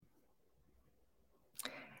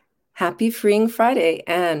Happy Freeing Friday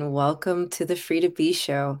and welcome to the Free to Be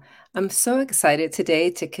Show. I'm so excited today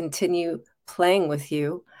to continue playing with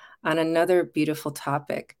you on another beautiful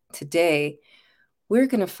topic. Today, we're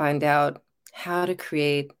going to find out how to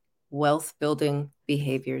create wealth building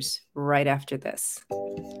behaviors right after this.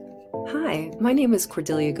 Hi, my name is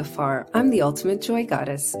Cordelia Gafar. I'm the Ultimate Joy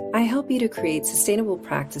Goddess. I help you to create sustainable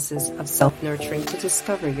practices of self-nurturing to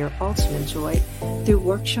discover your ultimate joy through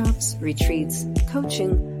workshops, retreats,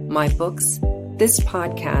 coaching, my books, this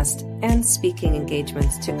podcast, and speaking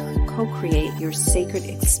engagements to co-create your sacred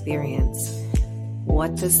experience.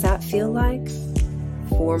 What does that feel like?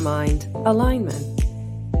 For mind alignment.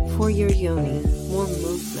 For your yoni, more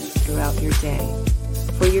movement throughout your day.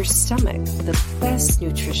 For your stomach, the best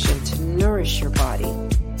nutrition to nourish your body.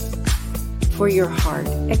 For your heart,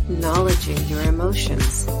 acknowledging your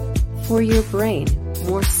emotions. For your brain,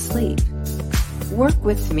 more sleep. Work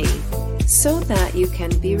with me so that you can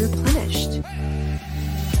be replenished.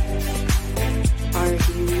 Are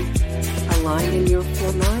you aligned in your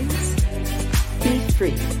four minds? Be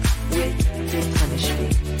free with Replenish Me.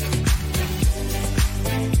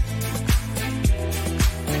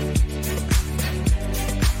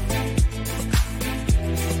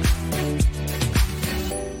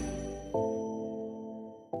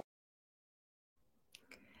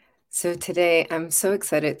 So today I'm so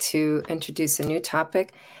excited to introduce a new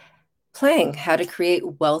topic, playing how to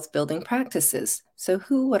create wealth building practices. So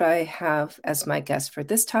who would I have as my guest for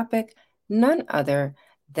this topic? None other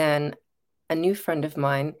than a new friend of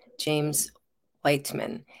mine, James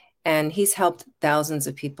Whiteman. And he's helped thousands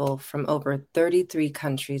of people from over 33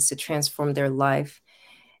 countries to transform their life.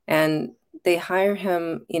 And they hire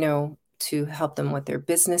him, to help them with their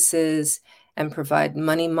businesses and provide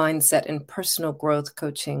money mindset and personal growth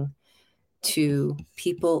coaching to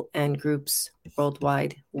people and groups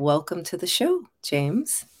worldwide. Welcome to the show,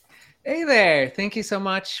 James. Hey there. Thank you so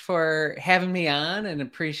much for having me on and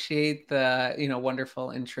appreciate the, wonderful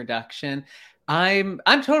introduction. I'm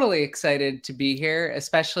totally excited to be here,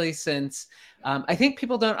 especially since I think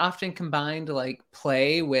people don't often combine to like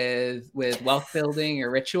play with wealth building or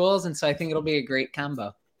rituals. And so I think it'll be a great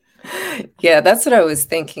combo. Yeah, that's what I was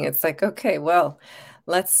thinking. It's like, okay, well,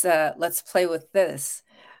 let's play with this.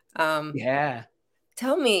 Yeah.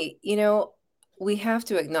 Tell me, we have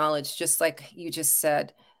to acknowledge, just like you just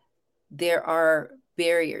said, there are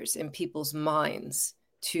barriers in people's minds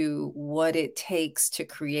to what it takes to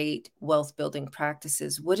create wealth building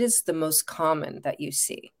practices. What is the most common that you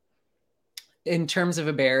see? In terms of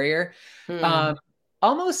a barrier,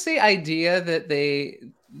 almost the idea that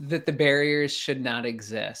the barriers should not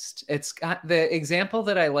exist. It's got the example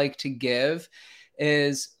that I like to give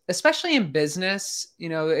is, especially in business,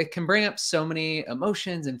 it can bring up so many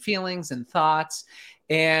emotions and feelings and thoughts.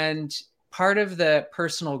 And part of the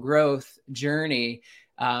personal growth journey,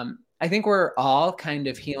 I think we're all kind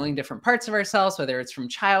of healing different parts of ourselves, whether it's from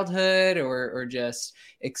childhood or just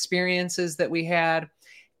experiences that we had.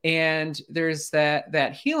 And there's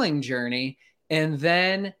that healing journey. And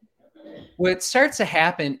then what starts to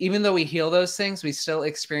happen, even though we heal those things, we still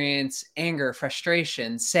experience anger,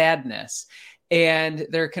 frustration, sadness. And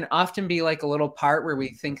there can often be like a little part where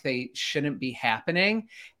we think they shouldn't be happening.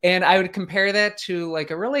 And I would compare that to like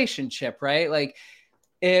a relationship, right? Like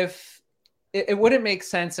if it wouldn't make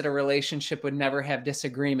sense that a relationship would never have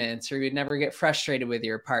disagreements or you'd never get frustrated with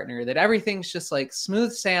your partner, that everything's just like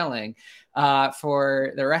smooth sailing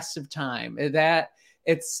for the rest of time. That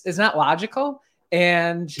it's not logical.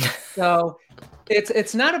 And so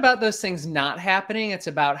it's not about those things not happening. It's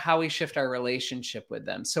about how we shift our relationship with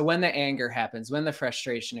them. So when the anger happens, when the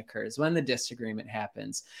frustration occurs, when the disagreement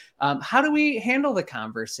happens, how do we handle the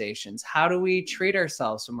conversations? How do we treat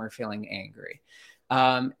ourselves when we're feeling angry?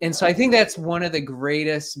 And so I think that's one of the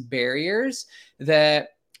greatest barriers that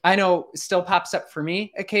I know still pops up for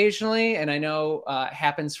me occasionally, and I know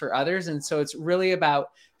happens for others. And so it's really about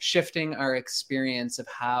shifting our experience of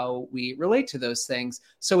how we relate to those things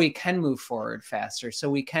so we can move forward faster, so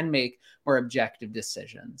we can make more objective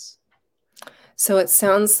decisions. So it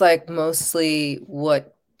sounds like mostly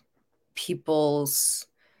what people's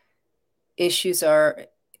issues are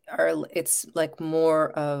it's like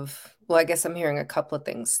more of, well, I guess I'm hearing a couple of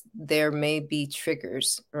things. There may be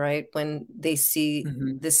triggers, right? When they see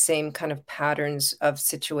the same kind of patterns of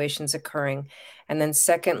situations occurring. And then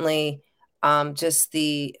secondly, just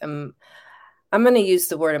I'm going to use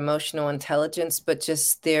the word emotional intelligence, but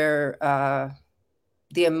just the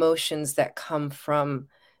emotions that come from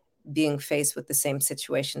being faced with the same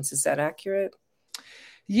situations. Is that accurate?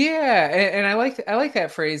 Yeah, and I like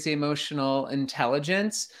that phrase, the emotional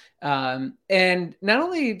intelligence. And not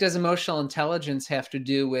only does emotional intelligence have to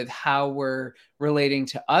do with how we're relating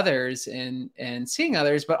to others and seeing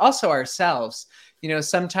others, but also ourselves.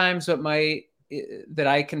 Sometimes that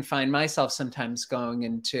I can find myself sometimes going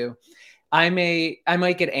into, I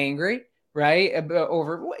might get angry, right,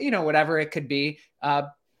 over whatever it could be.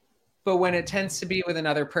 But when it tends to be with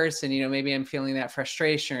another person, maybe I'm feeling that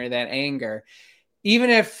frustration or that anger, even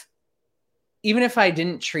if I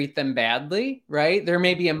didn't treat them badly, right? There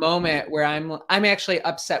may be a moment where I'm actually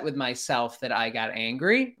upset with myself that I got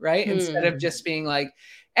angry, right? Instead of just being like,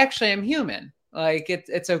 actually, I'm human. Like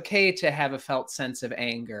it's okay to have a felt sense of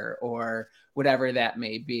anger or whatever that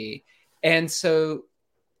may be. And so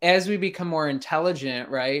as we become more intelligent,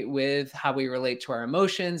 right, with how we relate to our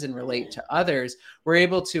emotions and relate to others, we're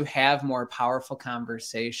able to have more powerful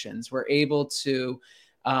conversations. We're able to,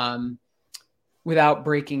 without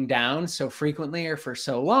breaking down so frequently or for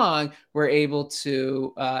so long, we're able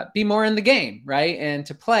to be more in the game, right? And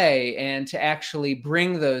to play and to actually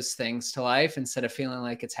bring those things to life instead of feeling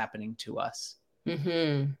like it's happening to us.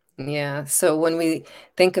 Yeah. So when we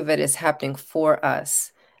think of it as happening for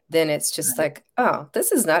us, then it's just like, oh,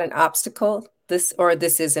 this is not an obstacle. This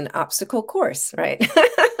is an obstacle course, right?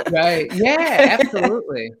 Right. Yeah,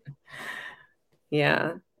 absolutely.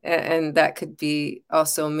 Yeah. And that could be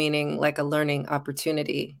also meaning like a learning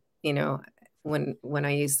opportunity, when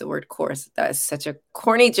I use the word course. That's such a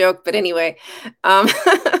corny joke, but anyway.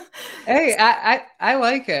 Hey, I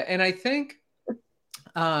like it. And I think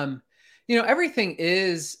everything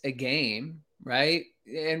is a game, right?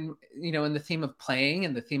 And in the theme of playing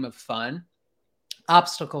and the theme of fun,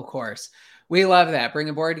 obstacle course, we love that. Bring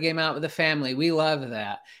a board game out with the family, we love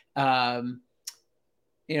that.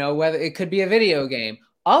 Whether it could be a video game,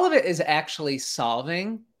 all of it is actually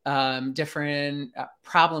solving different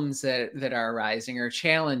problems that are arising or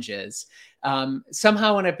challenges.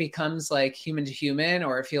 Somehow when it becomes like human to human,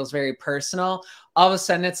 or it feels very personal, all of a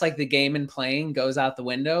sudden it's like the game and playing goes out the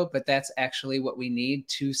window, but that's actually what we need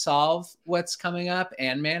to solve what's coming up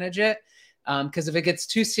and manage it. Because if it gets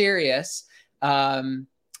too serious, then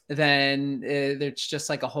there's just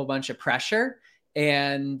like a whole bunch of pressure.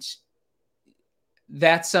 And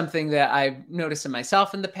that's something that I've noticed in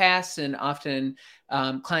myself in the past, and often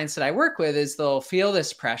clients that I work with, is they'll feel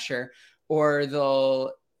this pressure, or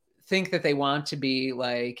they'll think that they want to be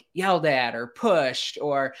like yelled at or pushed,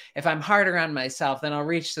 or if I'm harder on myself, then I'll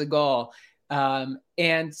reach the goal.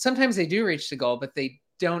 And sometimes they do reach the goal, but they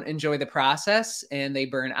don't enjoy the process and they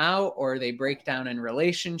burn out or they break down in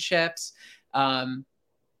relationships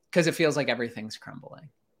because it feels like everything's crumbling.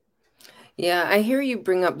 Yeah, I hear you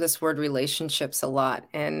bring up this word relationships a lot.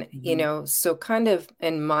 And, so kind of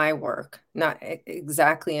in my work, not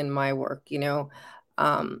exactly in my work,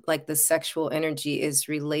 like the sexual energy is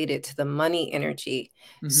related to the money energy.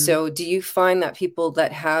 So do you find that people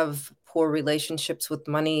that have poor relationships with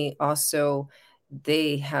money also,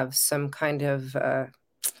 they have some kind of,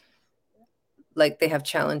 like they have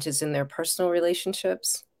challenges in their personal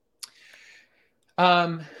relationships?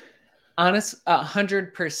 Honest,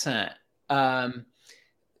 100%.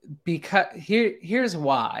 Because here's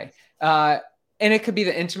why. And it could be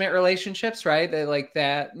the intimate relationships, right? That like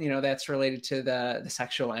that, that's related to the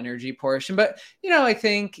sexual energy portion. But, I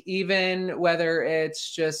think even whether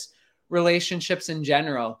it's just relationships in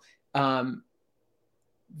general,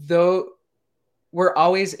 though we're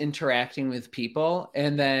always interacting with people,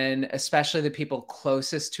 and then especially the people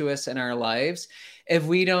closest to us in our lives, if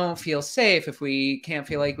we don't feel safe, if we can't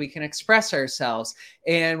feel like we can express ourselves,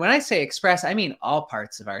 and when I say express, I mean all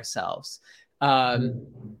parts of ourselves.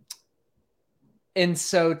 And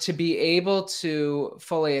so to be able to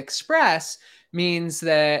fully express means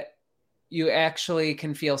that you actually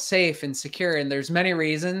can feel safe and secure. And there's many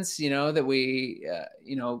reasons, that we,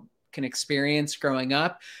 can experience growing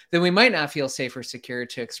up that we might not feel safe or secure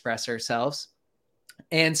to express ourselves.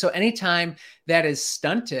 And so anytime that is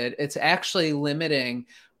stunted, it's actually limiting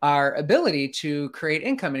our ability to create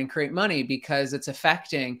income and create money, because it's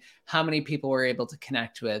affecting how many people we're able to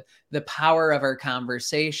connect with, the power of our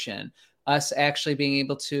conversation, us actually being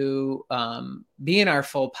able to be in our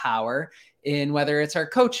full power in whether it's our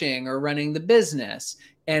coaching or running the business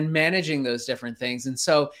and managing those different things. And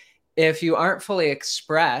so if you aren't fully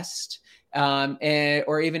expressed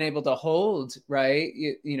or even able to hold, right,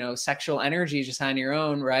 sexual energy just on your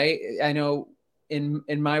own, right? I know in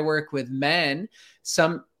my work with men,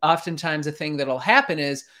 oftentimes a thing that'll happen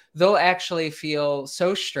is they'll actually feel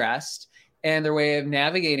so stressed, and their way of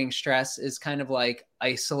navigating stress is kind of like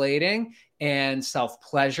isolating and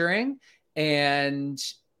self-pleasuring. And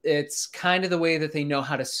it's kind of the way that they know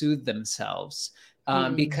how to soothe themselves.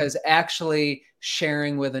 Mm. because actually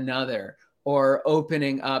sharing with another or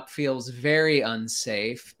opening up feels very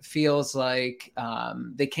unsafe, feels like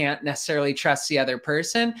they can't necessarily trust the other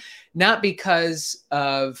person, not because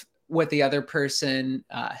of what the other person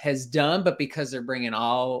has done, but because they're bringing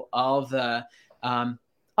um, all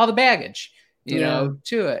the baggage, Yeah.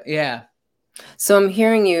 to it. Yeah. So I'm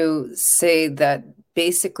hearing you say that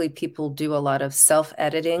basically people do a lot of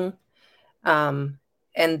self-editing, um,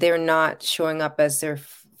 and they're not showing up as their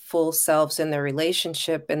full selves in their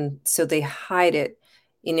relationship, and so they hide it,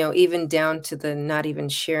 even down to the not even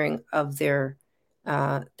sharing of their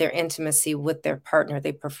intimacy with their partner.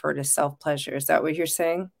 They prefer to self-pleasure. Is that what you're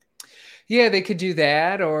saying? Yeah, they could do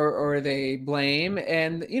that, or they blame.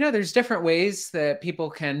 And there's different ways that people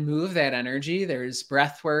can move that energy. There's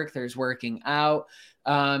breath work, there's working out.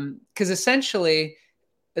 Because essentially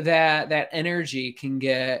that energy can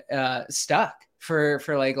get stuck, for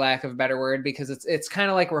like lack of a better word, because it's kind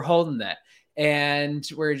of like we're holding that and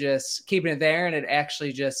we're just keeping it there, and it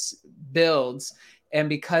actually just builds. And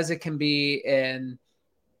because it can be in,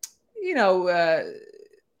 you know, uh,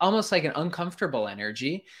 almost like an uncomfortable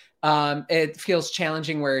energy, it feels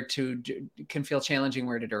challenging where to can feel challenging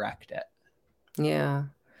where to direct it. Yeah.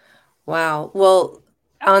 Wow. Well,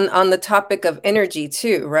 on the topic of energy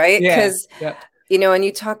too, right? Yeah. Because Yep. and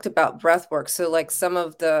you talked about breath work. So like some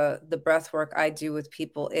of the breath work I do with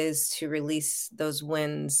people is to release those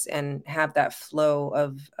winds and have that flow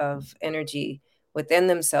of energy within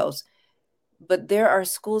themselves. But there are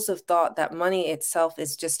schools of thought that money itself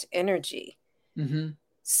is just energy. Mm-hmm.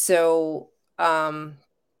 So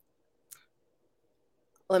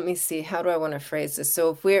let me see, how do I want to phrase this?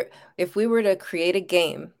 So if we were to create a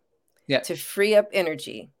game Yeah. to free up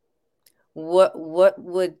energy, what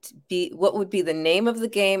would be the name of the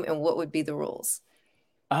game and what would be the rules?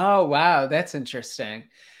 Oh, wow, that's interesting.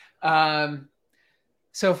 Um,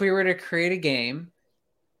 so if we were to create a game,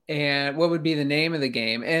 and what would be the name of the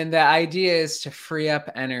game? And the idea is to free up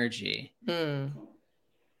energy. Hmm.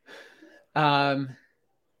 Um,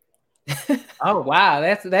 oh, wow,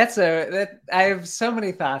 that I have so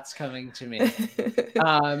many thoughts coming to me.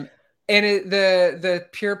 Um, and the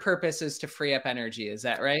pure purpose is to free up energy. Is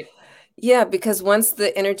that right? Yeah, because once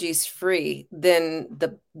the energy is free, then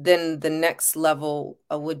the next level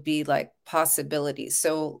would be like possibilities.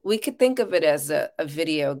 So we could think of it as a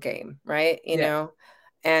video game, right? Yeah.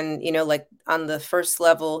 And like on the first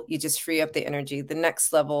level, you just free up the energy. The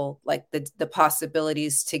next level, like the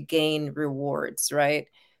possibilities to gain rewards, right?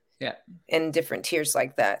 Yeah. In different tiers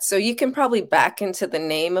like that. So you can probably back into the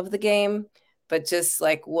name of the game, but just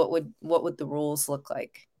like what would the rules look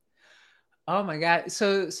like? Oh my God.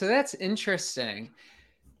 So that's interesting,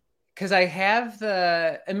 because I have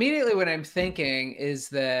the immediately what I'm thinking is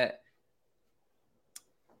that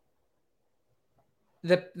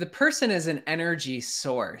the person is an energy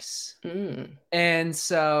source. Mm. And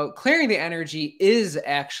so clearing the energy is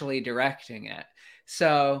actually directing it.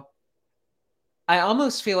 So I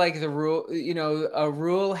almost feel like the rule, a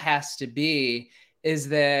rule has to be is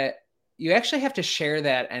that you actually have to share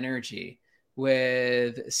that energy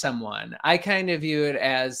with someone. I kind of view it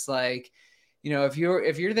as like, if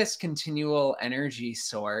you're this continual energy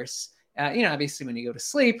source, obviously when you go to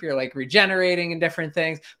sleep, you're like regenerating and different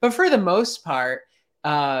things. But for the most part,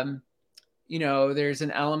 um, there's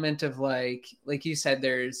an element of like you said,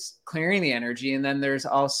 there's clearing the energy, and then there's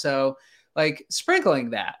also like sprinkling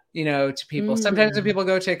that, to people. Sometimes when Mm. people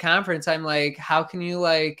go to a conference, I'm like, how can you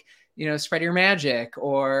like, spread your magic,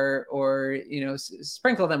 or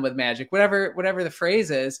sprinkle them with magic, whatever the phrase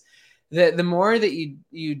is. The more that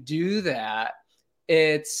you do that,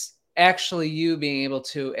 it's actually you being able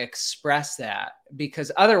to express that,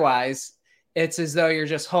 because otherwise it's as though you're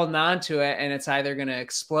just holding on to it, and it's either going to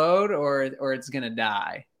explode or it's going to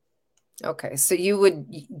die. Okay, so you would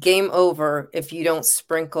game over if you don't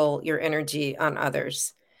sprinkle your energy on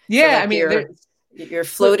others. So Yeah, I like mean, you're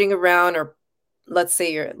so floating around, or let's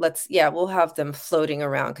say yeah, we'll have them floating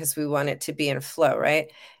around because we want it to be in flow,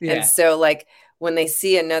 right? And yeah, so like when they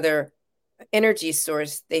see another energy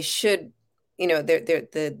source, they should,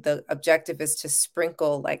 the objective is to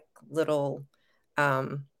sprinkle like little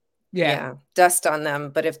um yeah. yeah, dust on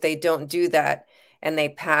them. But if they don't do that and they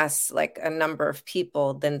pass like a number of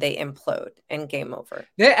people, then they implode and game over.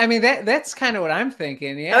 I mean, that's kind of what I'm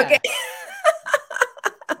thinking. Okay. Yeah,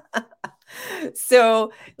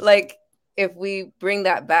 So like if we bring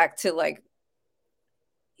that back to like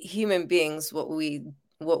human beings, what we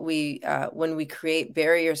when we create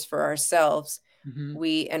barriers for ourselves, hmm,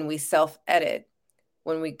 we self-edit.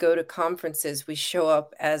 When we go to conferences, we show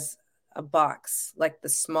up as a box, like the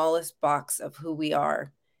smallest box of who we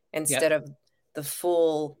are, instead yep, of the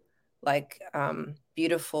full, like,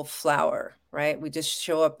 beautiful flower, right? We just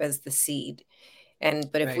show up as the seed.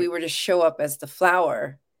 But if we Right. were to show up as the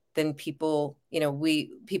flower, then people,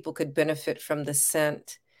 people could benefit from the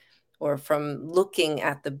scent or from looking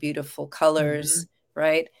at the beautiful Hmm. colors,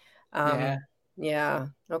 right? Yeah. Yeah.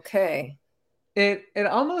 Okay. It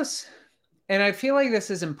almost, and I feel like this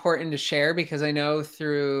is important to share because I know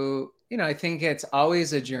through, I think it's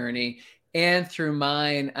always a journey. And through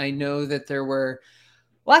mine, I know that there were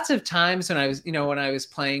lots of times when when I was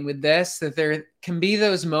playing with this, that there can be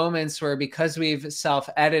those moments where because we've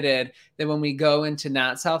self-edited, that when we go into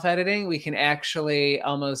not self-editing, we can actually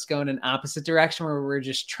almost go in an opposite direction where we're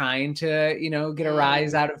just trying to, get a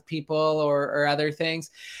rise Mm. out of people or other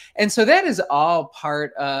things. And so that is all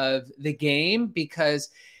part of the game because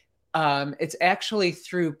it's actually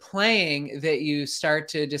through playing that you start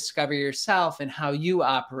to discover yourself and how you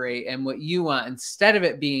operate and what you want instead of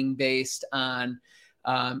it being based on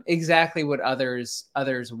exactly what others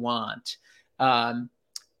want. Um,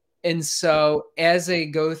 and so as they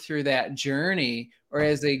go through that journey or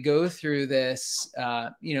as they go through this,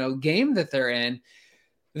 game that they're in,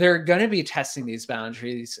 they're going to be testing these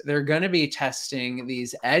boundaries. They're going to be testing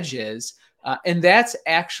these edges. And that's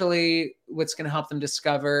actually what's going to help them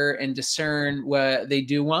discover and discern what they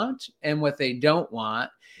do want and what they don't want.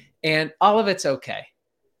 And all of it's okay.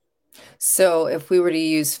 So if we were to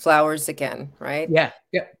use flowers again, right? Yeah.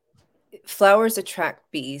 Yeah. Flowers attract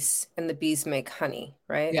bees and the bees make honey,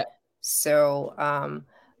 right? Yeah. So,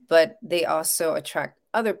 but they also attract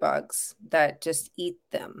other bugs that just eat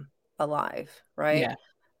them alive, right?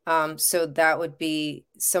 Yeah. So that would be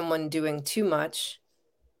someone doing too much,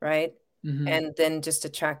 right? Mm-hmm. And then just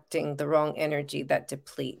attracting the wrong energy that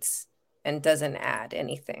depletes and doesn't add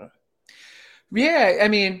anything. Yeah. I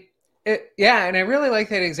mean, yeah. And I really like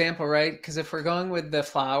that example, right? Because if we're going with the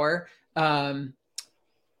flower,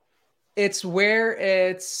 it's where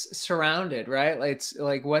it's surrounded, right? Like it's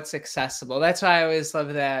like what's accessible. That's why I always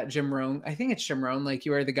love that Jim Rohn. I think it's Jim Rohn, like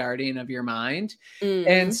you are the guardian of your mind.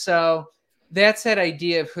 And Hmm. so that's that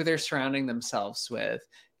idea of who they're surrounding themselves with.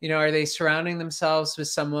 Are they surrounding themselves with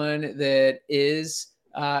someone that is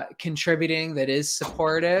contributing, that is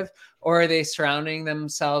supportive, or are they surrounding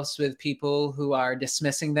themselves with people who are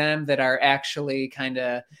dismissing them, that are actually kind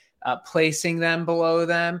of placing them below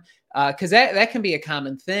them? Because that can be a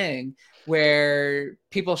common thing where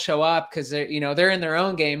people show up because they're in their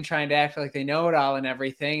own game trying to act like they know it all and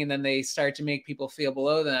everything, and then they start to make people feel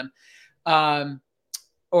below them,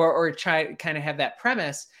 or try to kind of have that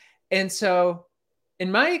premise. And so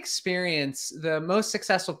in my experience, the most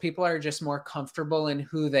successful people are just more comfortable in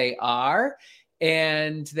who they are,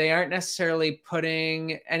 and they aren't necessarily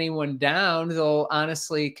putting anyone down. They'll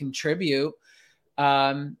honestly contribute.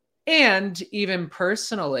 And even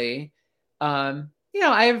personally, I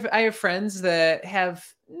have friends that have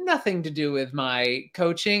nothing to do with my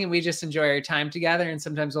coaching, and we just enjoy our time together. And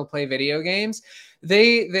sometimes we'll play video games.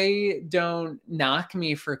 They don't knock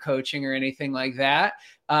me for coaching or anything like that.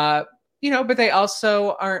 But they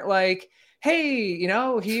also aren't like, hey,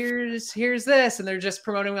 here's this, and they're just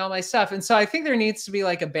promoting all my stuff. And so I think there needs to be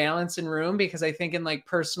like a balance in room, because I think in like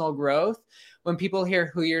personal growth, when people hear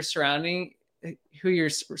who you're surrounding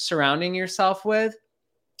yourself with,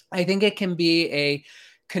 I think it can be a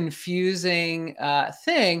confusing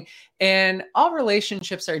thing. And all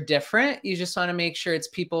relationships are different. You just want to make sure it's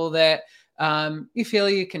people that you feel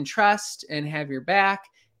you can trust and have your back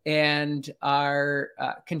and are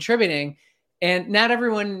contributing. And not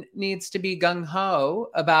everyone needs to be gung ho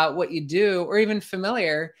about what you do or even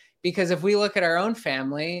familiar. Because if we look at our own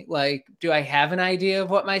family, like, do I have an idea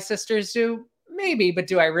of what my sisters do? Maybe, but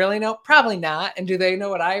do I really know? Probably not. And do they know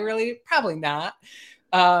what I really? Probably not.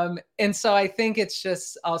 And so I think it's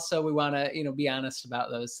just also we want to, be honest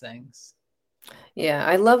about those things. Yeah,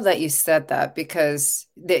 I love that you said that because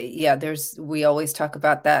we always talk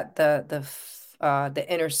about that the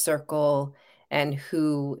inner circle and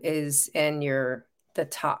who is in the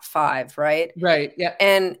top five, right? Right. Yeah.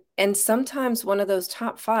 And sometimes one of those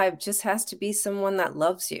top five just has to be someone that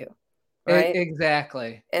loves you, right?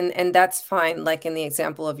 Exactly. And that's fine, like in the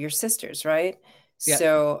example of your sisters, right? Yeah.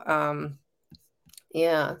 So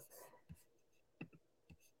yeah,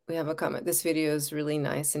 we have a comment. This video is really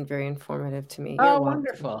nice and very informative to me. You're Oh, welcome.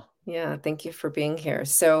 wonderful. Yeah, thank you for being here.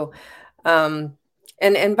 So, and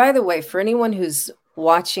by the way, for anyone who's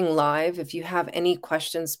watching live, if you have any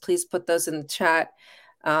questions, please put those in the chat.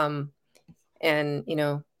 And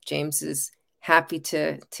James is happy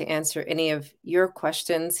to answer any of your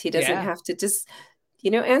questions. He doesn't Yeah. have to just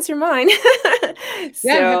answer mine. Yeah. I'm So,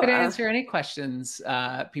 happy to answer any questions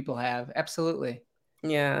people have. Absolutely.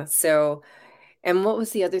 yeah. So And what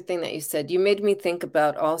was the other thing that you said? You made me think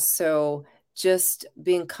about also just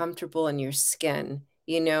being comfortable in your skin.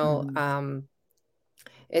 Mhm.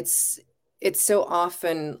 It's it's so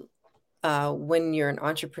often when you're an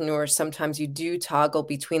entrepreneur, sometimes you do toggle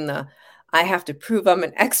between the I have to prove I'm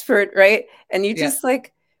an expert, right? And you Yeah. just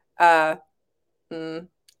like uh, mm,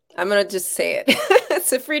 I'm gonna just say it.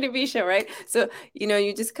 It's a free to be show, right? So,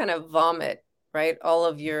 you just kind of vomit, right? All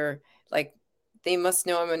of your like they must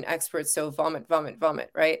know I'm an expert, so vomit, vomit, vomit,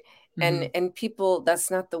 right? And Mhm. and people, that's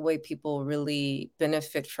not the way people really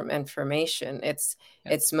benefit from information. It's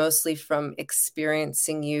Yeah. it's mostly from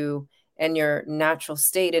experiencing you and your natural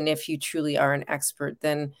state. And if you truly are an expert,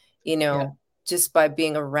 then, Yeah. just by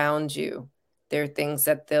being around you, there are things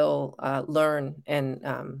that they'll learn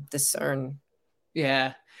and discern.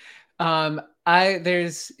 Yeah.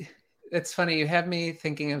 There's, it's funny. You have me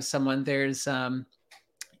thinking of someone. I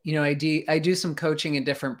do some coaching in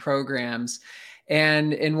different programs.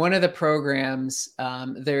 And in one of the programs,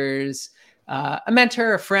 there's a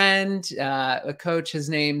mentor, a friend, a coach. His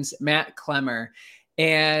name's Matt Clemmer.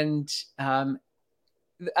 And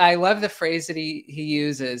I love the phrase that he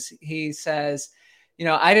uses. He says,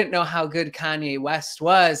 I didn't know how good Kanye West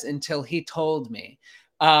was until he told me.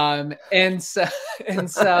 And so and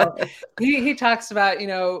so he talks about,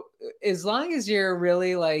 as long as you're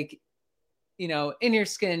really like, in your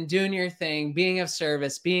skin, doing your thing, being of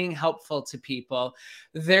service, being helpful to people,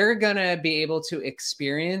 they're going to be able to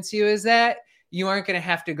experience you as that. You aren't going to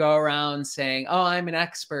have to go around saying, oh, I'm an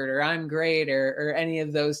expert or I'm great or any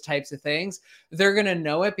of those types of things. They're going to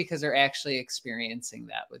know it because they're actually experiencing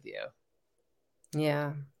that with you.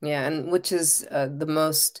 Yeah, yeah, and which is the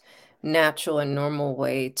most natural and normal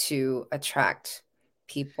way to attract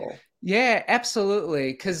people. Yeah,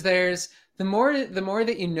 absolutely. Because there's the more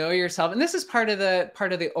that you know yourself, and this is part of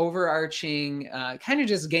the overarching kind of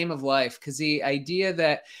just game of life. Because the idea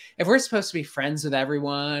that if we're supposed to be friends with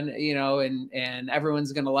everyone, and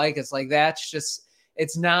everyone's going to like us, like that's just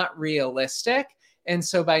it's not realistic. And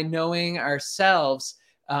so by knowing ourselves,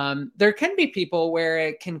 there can be people where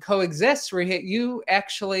it can coexist, where you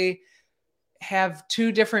actually have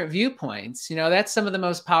two different viewpoints. That's some of the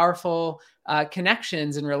most powerful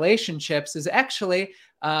connections and relationships is actually,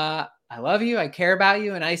 I love you, I care about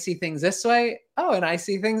you, and I see things this way. Oh, and I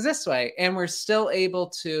see things this way. And we're still able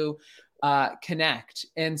to connect.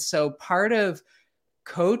 And so part of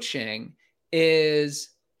coaching is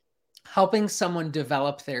helping someone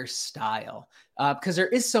develop their style because there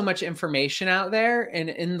is so much information out there and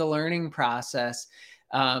in the learning process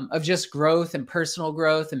of just growth and personal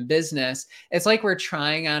growth and business. It's like we're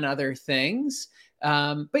trying on other things.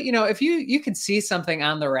 But if you can see something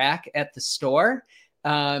on the rack at the store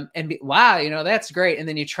and be, wow, that's great, and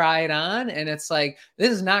then you try it on and it's like, this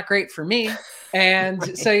is not great for me. And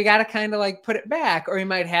so Right. you got to kind of like put it back, or you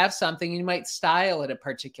might have something, you might style it a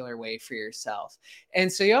particular way for yourself.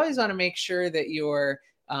 And so you always want to make sure that you're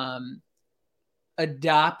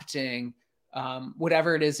adopting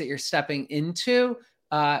whatever it is that you're stepping into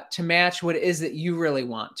to match what it is that you really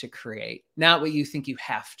want to create, not what you think you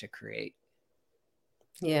have to create.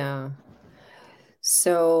 Yeah.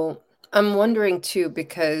 So I'm wondering too,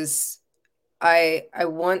 because I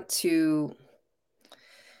want to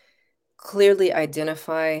clearly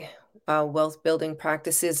identify wealth building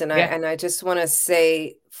practices, and I Yeah. and I just want to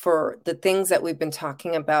say, for the things that we've been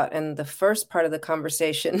talking about and the first part of the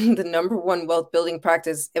conversation, the number one wealth building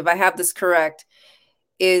practice, if I have this correct,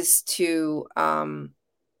 is to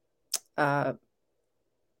uh,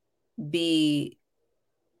 be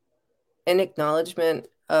an acknowledgement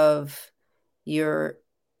of your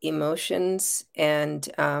emotions and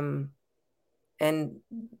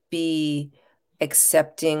be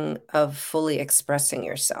accepting of fully expressing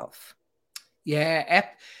yourself. Yeah,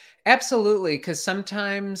 absolutely. Because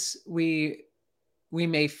sometimes we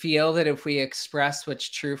may feel that if we express what's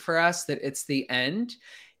true for us, that it's the end.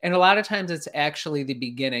 And a lot of times it's actually the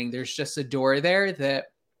beginning. There's just a door there that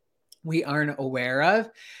we aren't aware of.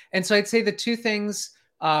 And so I'd say the two things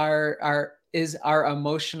is our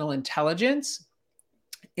emotional intelligence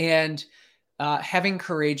and having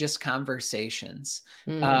courageous conversations.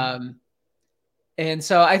 Mm. Um, and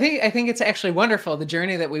so I think it's actually wonderful the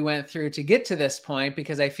journey that we went through to get to this point,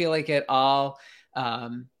 because I feel like it all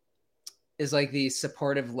um, is like these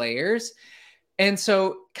supportive layers. And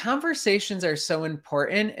so conversations are so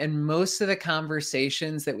important, and most of the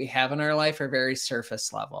conversations that we have in our life are very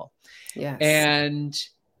surface level. Yes. And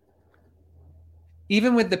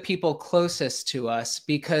even with the people closest to us,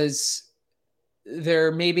 because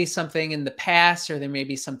there may be something in the past or there may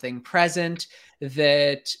be something present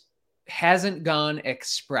that hasn't gone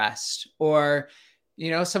expressed, or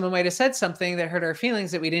Someone might have said something that hurt our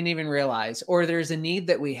feelings that we didn't even realize, or there's a need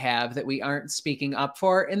that we have that we aren't speaking up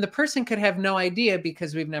for. And the person could have no idea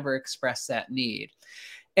because we've never expressed that need.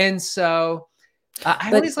 And so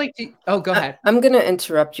I always like to, go ahead. I'm going to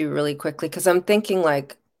interrupt you really quickly because I'm thinking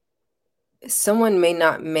like someone may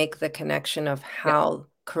not make the connection of Yeah. how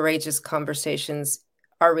courageous conversations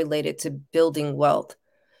are related to building wealth,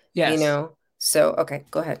 Yes. So, okay,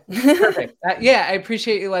 go ahead. Perfect. Yeah, I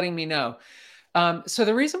appreciate you letting me know. So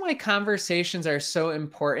the reason why conversations are so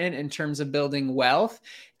important in terms of building wealth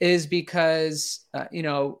is because,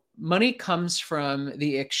 money comes from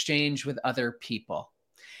the exchange with other people.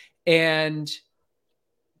 And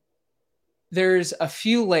there's a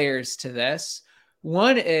few layers to this.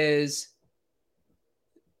 One is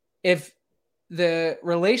if the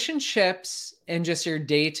relationships and just your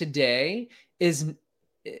day to day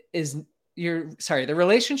the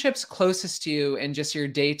relationships closest to you and just your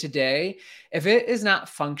day to day, if it is not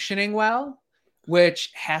functioning well,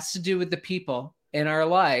 which has to do with the people in our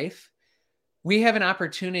life, we have an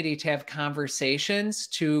opportunity to have conversations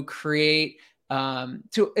to create,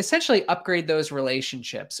 to essentially upgrade those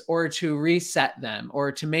relationships or to reset them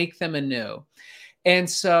or to make them anew. And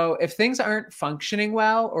so if things aren't functioning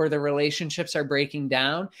well or the relationships are breaking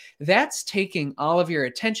down, that's taking all of your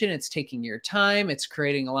attention. It's taking your time. It's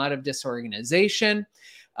creating a lot of disorganization.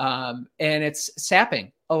 And it's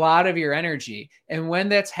sapping a lot of your energy. And when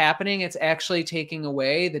that's happening, it's actually taking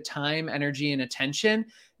away the time, energy, and attention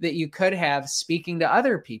that you could have speaking to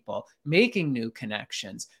other people, making new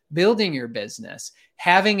connections, building your business,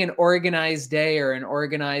 having an organized day or an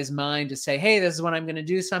organized mind to say, hey, this is when I'm going to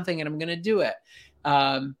do something and I'm going to do it.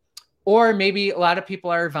 Or maybe a lot of people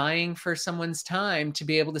are vying for someone's time to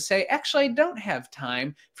be able to say, actually, I don't have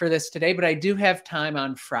time for this today, but I do have time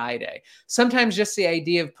on Friday. Sometimes just the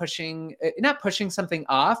idea of not pushing something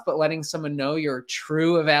off, but letting someone know your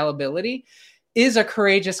true availability is a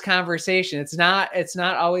courageous conversation. It's not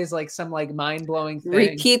always like some like mind-blowing thing.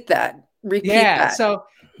 Repeat that. So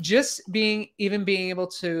just being able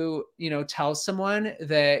to, tell someone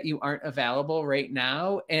that you aren't available right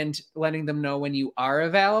now and letting them know when you are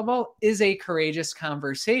available is a courageous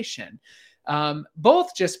conversation.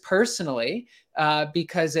 Both just personally,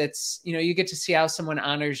 because it's, you get to see how someone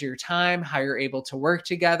honors your time, how you're able to work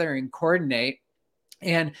together and coordinate.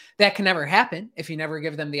 And that can never happen if you never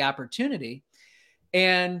give them the opportunity.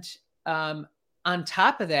 And on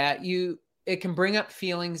top of that, it can bring up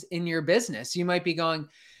feelings in your business. You might be going,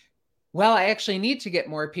 well, I actually need to get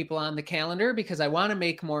more people on the calendar because I want to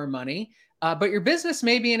make more money. But your business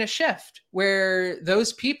may be in a shift where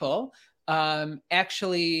those people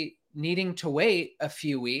actually needing to wait a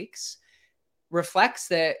few weeks reflects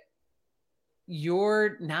that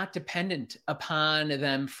you're not dependent upon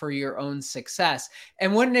them for your own success.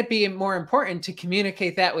 And wouldn't it be more important to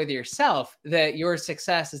communicate that with yourself, that your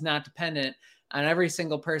success is not dependent on every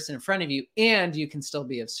single person in front of you, and you can still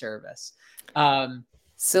be of service?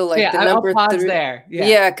 So like the number I'll pause 3 there.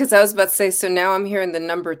 Yeah, because I was about to say, so now I'm hearing the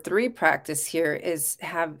number 3 practice here is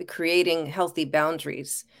creating healthy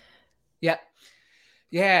boundaries. Yeah.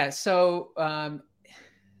 Yeah. So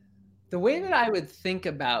the way that I would think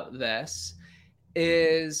about this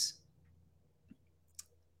is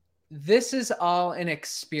all an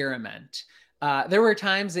experiment. There were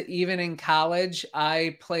times that even in college,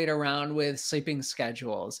 I played around with sleeping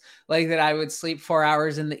schedules, like that I would sleep 4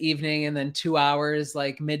 hours in the evening and then 2 hours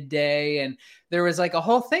like midday. And there was like a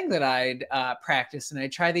whole thing that I'd practice, and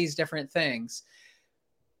I'd try these different things.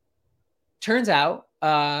 Turns out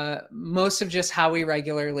most of just how we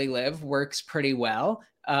regularly live works pretty well.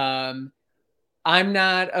 I'm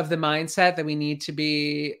not of the mindset that we need to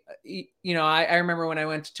be, I remember when I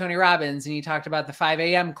went to Tony Robbins and he talked about the 5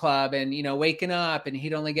 a.m. club and, waking up and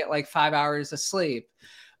he'd only get like 5 hours of sleep.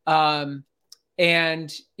 And,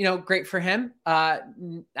 great for him.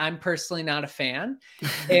 I'm personally not a fan.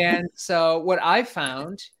 And so what I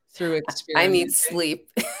found through experience, I need sleep.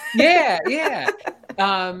 Yeah.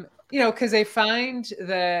 Because they find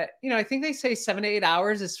that, I think they say 7 to 8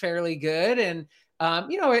 hours is fairly good. And,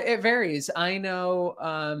 it varies. I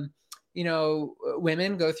know,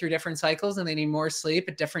 women go through different cycles and they need more sleep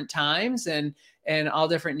at different times and all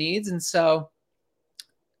different needs. And so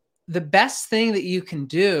the best thing that you can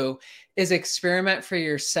do is experiment for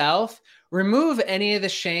yourself. Remove any of the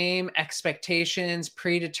shame, expectations,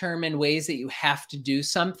 predetermined ways that you have to do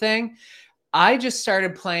something. I just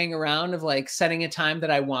started playing around of like setting a time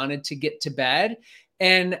that I wanted to get to bed,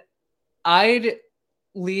 and I'd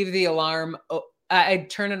leave the alarm. I'd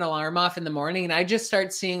turn an alarm off in the morning and I'd just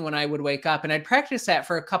start seeing when I would wake up, and I'd practice that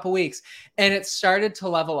for a couple weeks, and it started to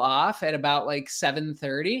level off at about like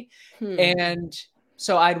 7:30. And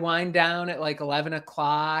So I'd wind down at like 11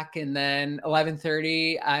 o'clock, and then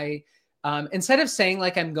 11:30, instead of saying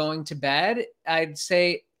like I'm going to bed, I'd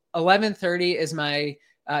say 11:30 is my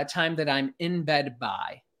time that I'm in bed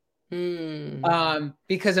by.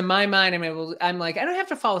 Because in my mind, I'm like, I don't have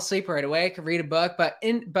to fall asleep right away. I could read a book, but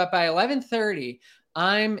by 11:30,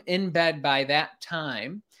 I'm in bed by that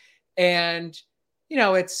time. And,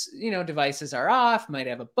 devices are off, might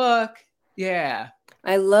have a book. Yeah.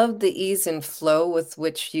 I love the ease and flow with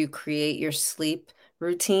which you create your sleep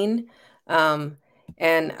routine. Um,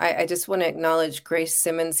 and I just want to acknowledge Grace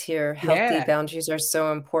Simmons here. Healthy Yeah. boundaries are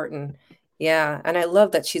so important. Yeah. And I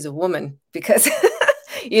love that she's a woman because,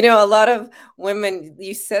 a lot of women,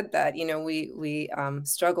 you said that, we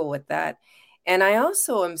struggle with that. And I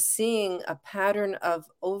also am seeing a pattern of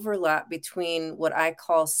overlap between what I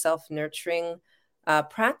call self-nurturing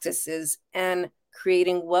practices and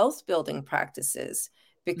creating wealth building practices.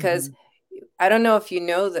 Because I don't know if you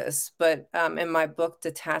know this, but in my book,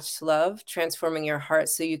 Detached Love, Transforming Your Heart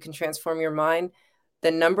So You Can Transform Your Mind,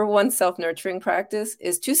 the number one self nurturing practice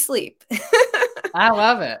is to sleep. I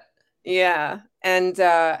love it. Yeah. And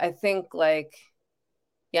I think,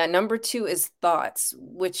 number two is thoughts,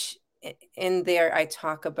 which in there I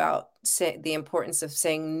talk about the importance of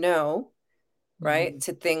saying no, right,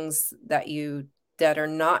 to things that are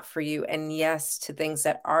not for you, and yes to things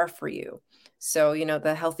that are for you. So,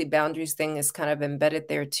 the healthy boundaries thing is kind of embedded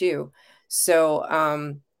there too.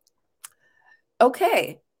 So,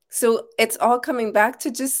 okay. So it's all coming back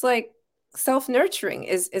to just like self-nurturing.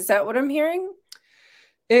 Is that what I'm hearing?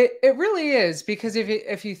 It really is, because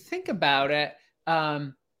if you think about it,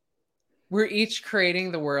 we're each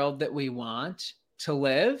creating the world that we want to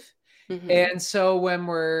live. And so when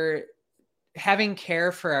we're having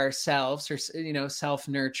care for ourselves, or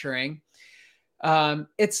self-nurturing,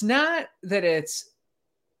 it's not that it's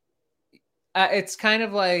kind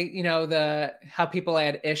of like, how people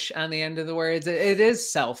add ish on the end of the words. It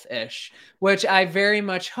is selfish, which I very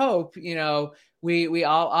much hope, we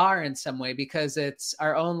all are in some way, because it's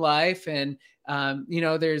our own life. And,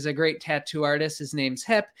 there's a great tattoo artist, his name's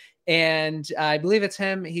Hip. And I believe it's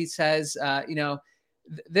him. He says,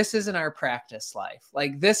 this isn't our practice life.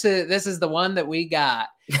 Like this is the one that we got.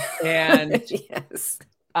 And yes.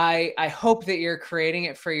 I hope that you're creating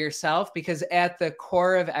it for yourself, because at the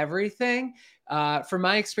core of everything, from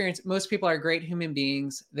my experience, most people are great human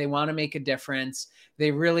beings. They want to make a difference.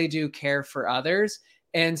 They really do care for others.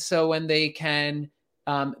 And so when they can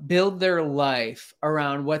build their life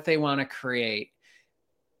around what they want to create,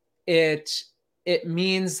 it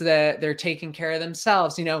means that they're taking care of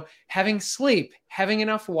themselves, having sleep, having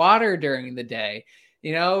enough water during the day,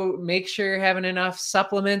 make sure you're having enough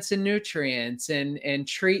supplements and nutrients, and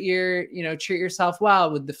treat yourself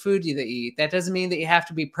well with the food that you eat. That doesn't mean that you have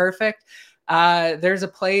to be perfect. There's a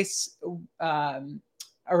place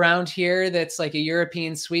around here that's like a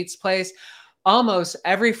European sweets place. Almost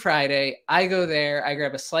every Friday, I go there, I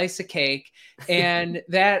grab a slice of cake, and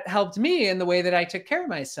that helped me in the way that I took care of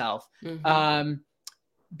myself.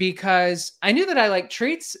 Because I knew that I like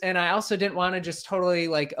treats, and I also didn't want to just totally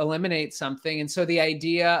like eliminate something. And so the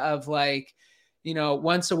idea of like,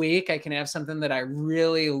 once a week I can have something that I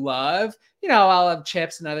really love, I'll have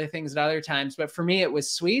chips and other things at other times, but for me it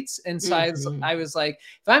was sweets. And so I was like,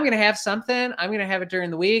 if I'm going to have something, I'm going to have it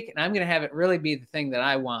during the week, and I'm going to have it really be the thing that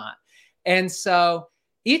I want. And so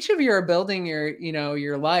each of you are building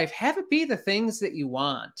your life, have it be the things that you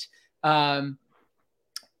want. And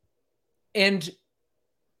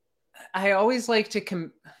I always like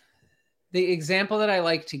to the example that I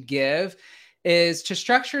like to give is to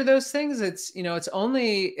structure those things. It's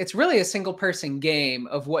really a single person game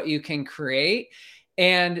of what you can create.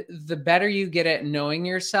 And the better you get at knowing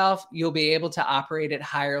yourself, you'll be able to operate at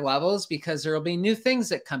higher levels, because there will be new things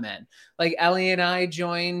that come in. Like Ellie and I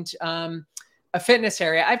joined a fitness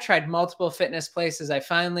area. I've tried multiple fitness places. I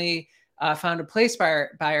finally found a place by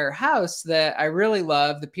our house that I really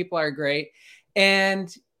love. The people are great.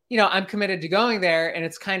 And I'm committed to going there, and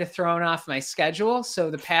it's kind of thrown off my schedule. So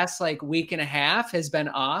the past like week and a half has been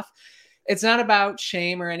off. It's not about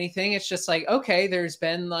shame or anything. It's just like, okay, there's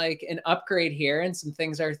been like an upgrade here, and some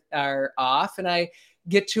things are off, and I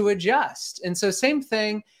get to adjust. And so same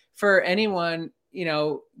thing for anyone,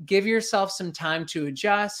 give yourself some time to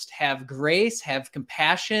adjust, have grace, have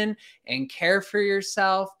compassion, and care for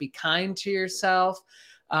yourself, be kind to yourself.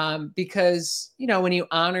 Because, when you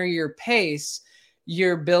honor your pace,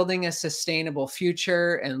 you're building a sustainable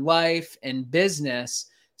future and life and business,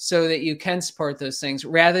 so that you can support those things,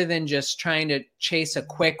 rather than just trying to chase a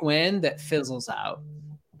quick win that fizzles out.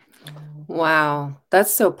 Wow,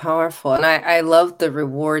 that's so powerful. And I love the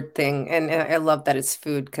reward thing. And I love that it's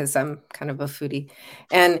food because I'm kind of a foodie.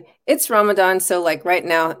 And it's Ramadan, so like right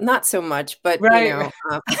now, not so much, but Right.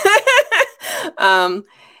 um,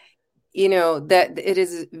 that it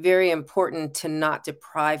is very important to not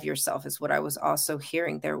deprive yourself is what I was also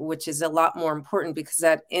hearing there, which is a lot more important because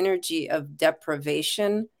that energy of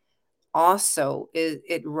deprivation also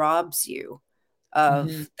it robs you Mhm.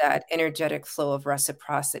 of that energetic flow of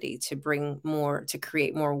reciprocity to bring more, to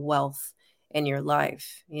create more wealth in your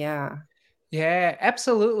life. Yeah. Yeah,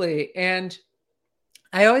 absolutely. And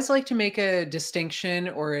I always like to make a distinction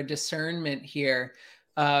or a discernment here.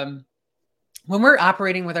 Um, when we're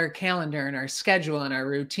operating with our calendar and our schedule and our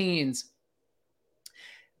routines,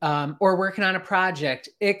 or working on a project,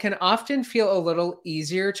 it can often feel a little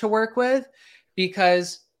easier to work with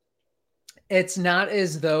because it's not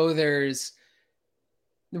as though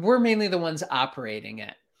we're mainly the ones operating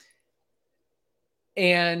it.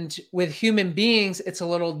 And with human beings, it's a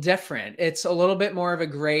little different. It's a little bit more of a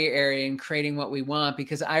gray area in creating what we want.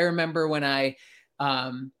 Because I remember when I,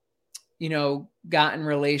 um, got in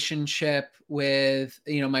relationship with,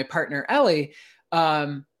 my partner, Ellie,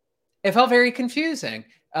 um, it felt very confusing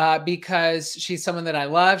because she's someone that I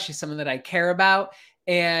love. She's someone that I care about.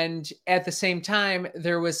 And at the same time,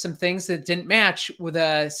 there was some things that didn't match with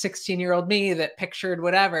a 16-year-old me that pictured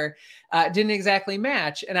whatever didn't exactly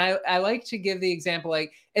match. And I like to give the example,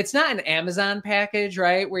 like, it's not an Amazon package,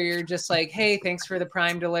 right? Where you're just like, hey, thanks for the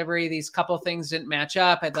Prime delivery. These couple things didn't match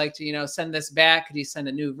up. I'd like to, send this back. Could you send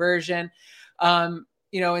a new version?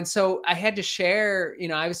 And so I had to share,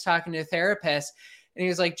 I was talking to a therapist and he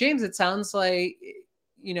was like, James, it sounds like,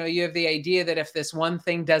 you have the idea that if this one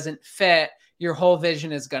thing doesn't fit, your whole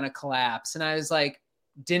vision is going to collapse. And I was like,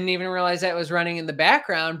 didn't even realize that was running in the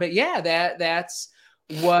background. But yeah, that's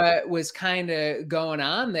what was kind of going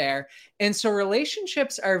on there. And so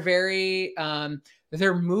relationships are very,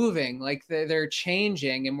 they're moving, like they're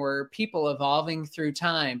changing, and we're people evolving through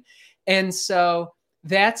time. And so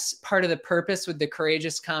that's part of the purpose with the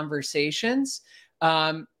courageous conversations.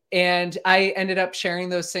 And I ended up sharing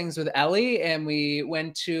those things with Ellie, and we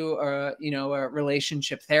went to a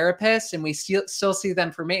relationship therapist, and we still see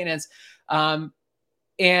them for maintenance.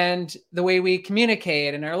 And the way we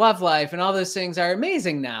communicate and our love life and all those things are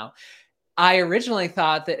amazing now. I originally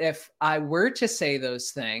thought that if I were to say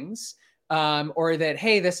those things, or that,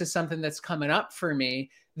 hey, this is something that's coming up for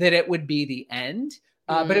me, that it would be the end.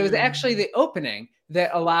 But it was actually Mm. the opening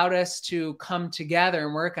that allowed us to come together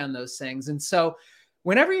and work on those things. And so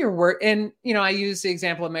whenever you're and I use the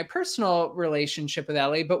example of my personal relationship with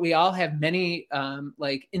Ellie, but we all have many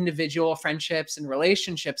like individual friendships and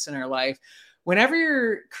relationships in our life. Whenever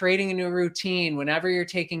you're creating a new routine, whenever you're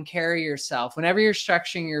taking care of yourself, whenever you're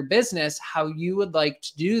structuring your business how you would like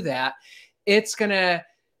to do that, there's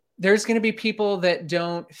going to be people that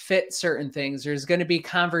don't fit certain things. There's going to be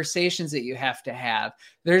conversations that you have to have.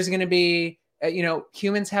 There's going to be,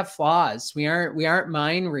 humans have flaws. We aren't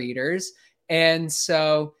mind readers. And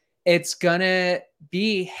so it's going to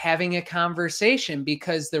be having a conversation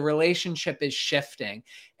because the relationship is shifting.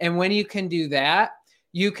 And when you can do that,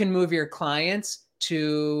 you can move your clients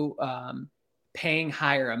to paying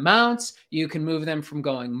higher amounts. You can move them from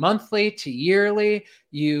going monthly to yearly.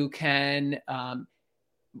 You can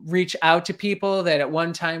reach out to people that at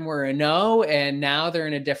one time were a no, and now they're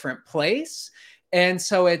in a different place. And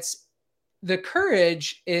so the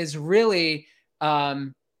courage is really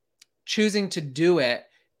choosing to do it,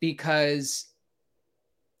 because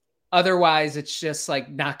otherwise it's just like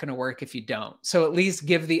not going to work if you don't. So at least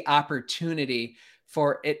give the opportunity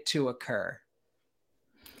for it to occur.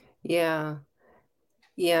 Yeah.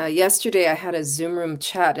 Yeah. Yesterday I had a Zoom room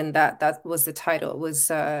chat and that was the title. It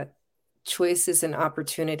was choices and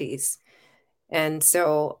opportunities. And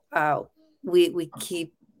so we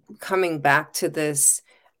keep coming back to this.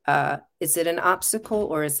 Is it an obstacle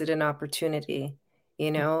or is it an opportunity?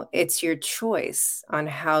 It's your choice on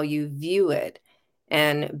how you view it.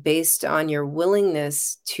 And based on your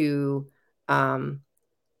willingness to,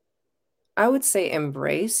 I would say,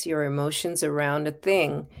 embrace your emotions around a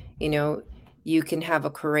thing, you know, you can have a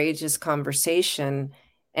courageous conversation.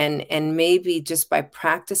 And maybe just by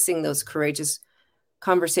practicing those courageous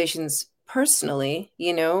conversations personally,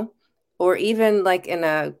 or even like in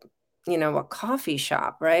a coffee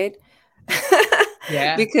shop, right?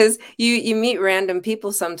 Yeah. Because you meet random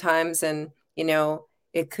people sometimes and,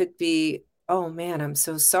 it could be, oh man, I'm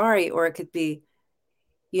so sorry. Or it could be,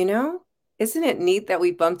 you know, isn't it neat that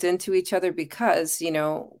we bumped into each other because,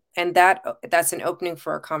 and that's an opening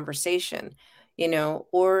for a conversation,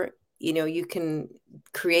 or, you can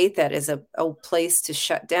create that as a place to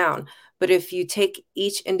shut down. But if you take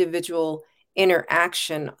each individual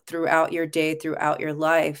interaction throughout your day, throughout your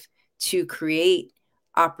life, to create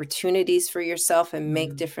opportunities for yourself and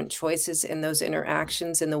make different choices in those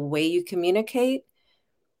interactions and the way you communicate,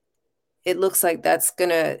 it looks like that's going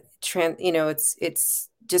to it's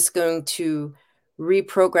just going to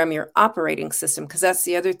reprogram your operating system, because that's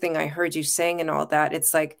the other thing I heard you saying and all that.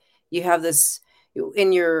 It's like you have this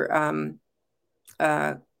in your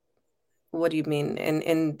what do you mean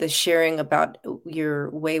in the sharing about your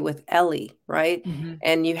way with Ellie, right? Mm-hmm.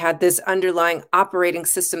 And you had this underlying operating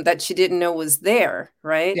system that you didn't know was there,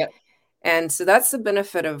 right? Yeah. And so that's the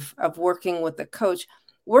benefit of working with a coach.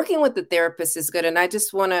 Working with the therapist is good. And I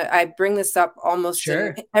just want to, I bring this up almost in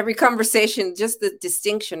Sure. every conversation, just the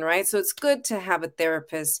distinction, right? So it's good to have a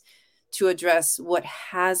therapist to address what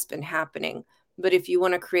has been happening. But if you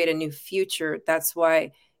want to create a new future, that's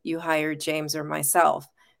why you hire James or myself,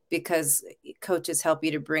 because coaches help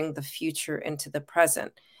you to bring the future into the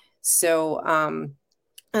present. So,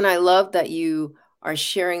 and I love that you are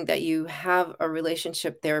sharing that you have a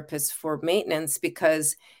relationship therapist for maintenance,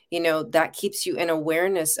 because that keeps you in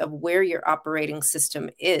awareness of where your operating system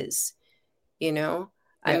is. I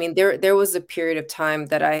Yeah. mean, there was a period of time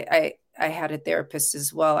that I had a therapist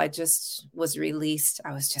as well. I just was released.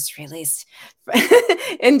 I was just released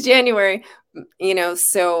in January,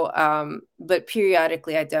 so but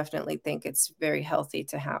periodically I definitely think it's very healthy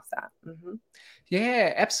to have that. Mm-hmm.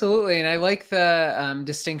 Yeah, absolutely. And I like the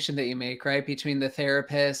distinction that you make, right, between the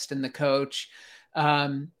therapist and the coach.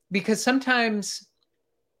 Because sometimes,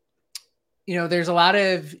 there's a lot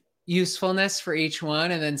of usefulness for each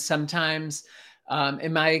one. And then sometimes,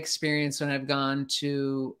 in my experience, when I've gone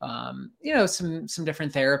to, some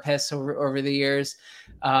different therapists over the years,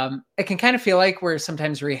 it can kind of feel like we're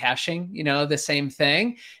sometimes rehashing, the same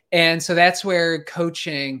thing. And so that's where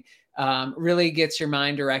coaching really gets your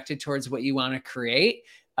mind directed towards what you want to create.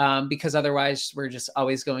 Because otherwise we're just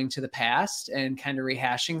always going to the past and kind of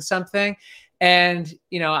rehashing something. And,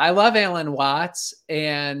 I love Alan Watts,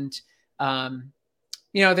 and,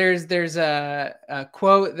 there's a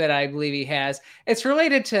quote that I believe he has. It's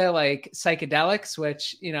related to like psychedelics,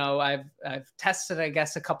 which, I've tested, I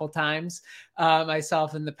guess, a couple times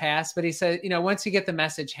myself in the past. But he said, once you get the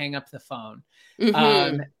message, hang up the phone.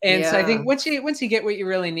 Mm-hmm. And so I Yeah. think once you get what you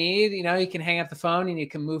really need, you can hang up the phone and you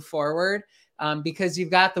can move forward, because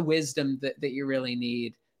you've got the wisdom that you really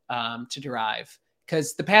need to derive.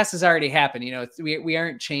 Because the past has already happened. We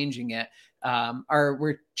aren't changing it.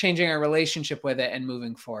 We're changing our relationship with it and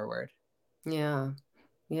moving forward. Yeah.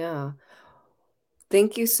 Yeah.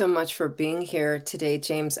 Thank you so much for being here today,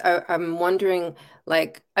 James. I'm wondering,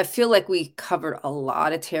 like, I feel like we covered a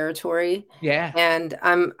lot of territory, Yeah. and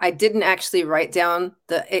I didn't actually write down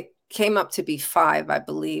it came up to be 5, I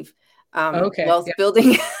believe, Okay. wealth Yeah.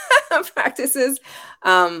 building practices.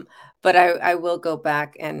 But I will go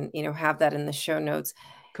back and, have that in the show notes.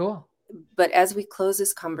 Cool. But as we close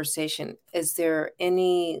this conversation, is there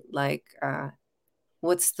any, like,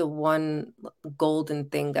 what's the one golden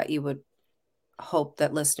thing that you would hope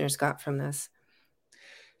that listeners got from this?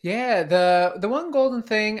 Yeah, the one golden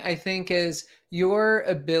thing I think is your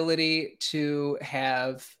ability to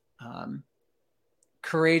have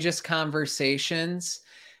courageous conversations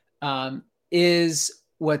is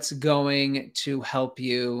what's going to help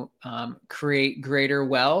you create greater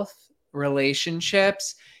wealth,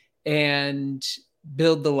 relationships, and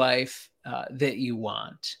build the life that you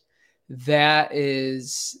want. That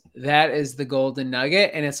is the golden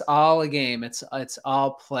nugget, and it's all a game. It's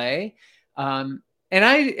all play. And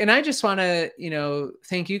I just want to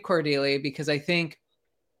thank you, Cordelia, because I think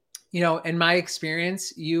in my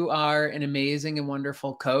experience, you are an amazing and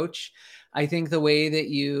wonderful coach. I think the way that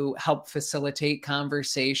you help facilitate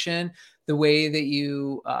conversation, the way that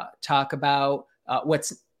you talk about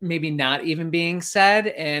what's maybe not even being said,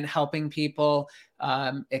 and helping people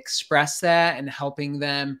express that, and helping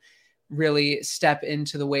them really step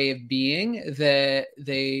into the way of being that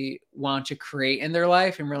they want to create in their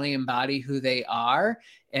life, and really embody who they are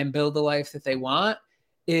and build the life that they want,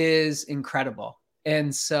 is incredible.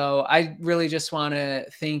 And so I really just want to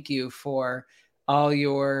thank you for all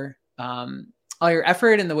your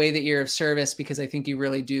effort and the way that you're of service, because I think you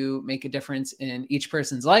really do make a difference in each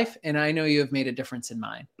person's life. And I know you have made a difference in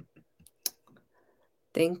mine.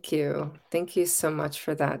 Thank you. Thank you so much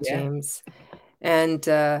for that, Yeah. James.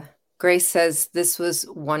 And Grace says, this was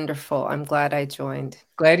wonderful. I'm glad I joined.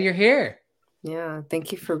 Glad you're here. Yeah.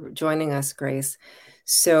 Thank you for joining us, Grace.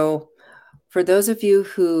 So, for those of you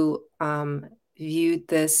who viewed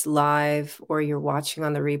this live, or you're watching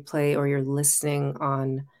on the replay, or you're listening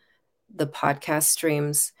on the podcast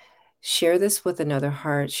streams, share this with another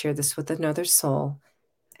heart, share this with another soul.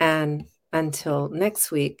 And until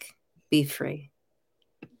next week, be free.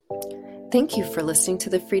 Thank you for listening to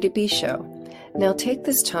the Free to Be Show. Now take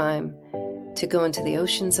this time to go into the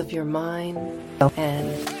oceans of your mind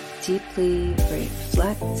and deeply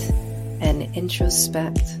reflect and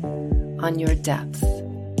introspect on your depth.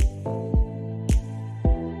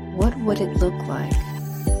 What would it look like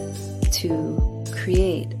to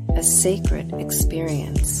create a sacred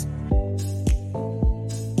experience?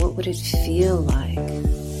 What would it feel like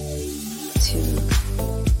to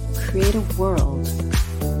create a world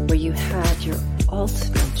where you had your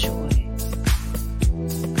ultimate joy,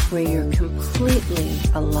 where you're completely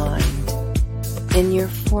aligned in your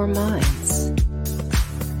four minds?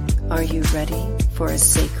 Are you ready for a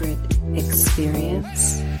sacred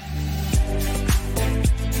experience?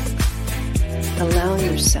 Allow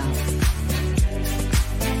yourself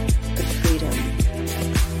the freedom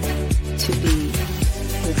to be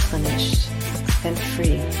replenished and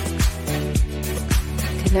free.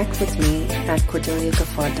 Connect with me at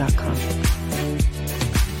CordeliaGaffard.com.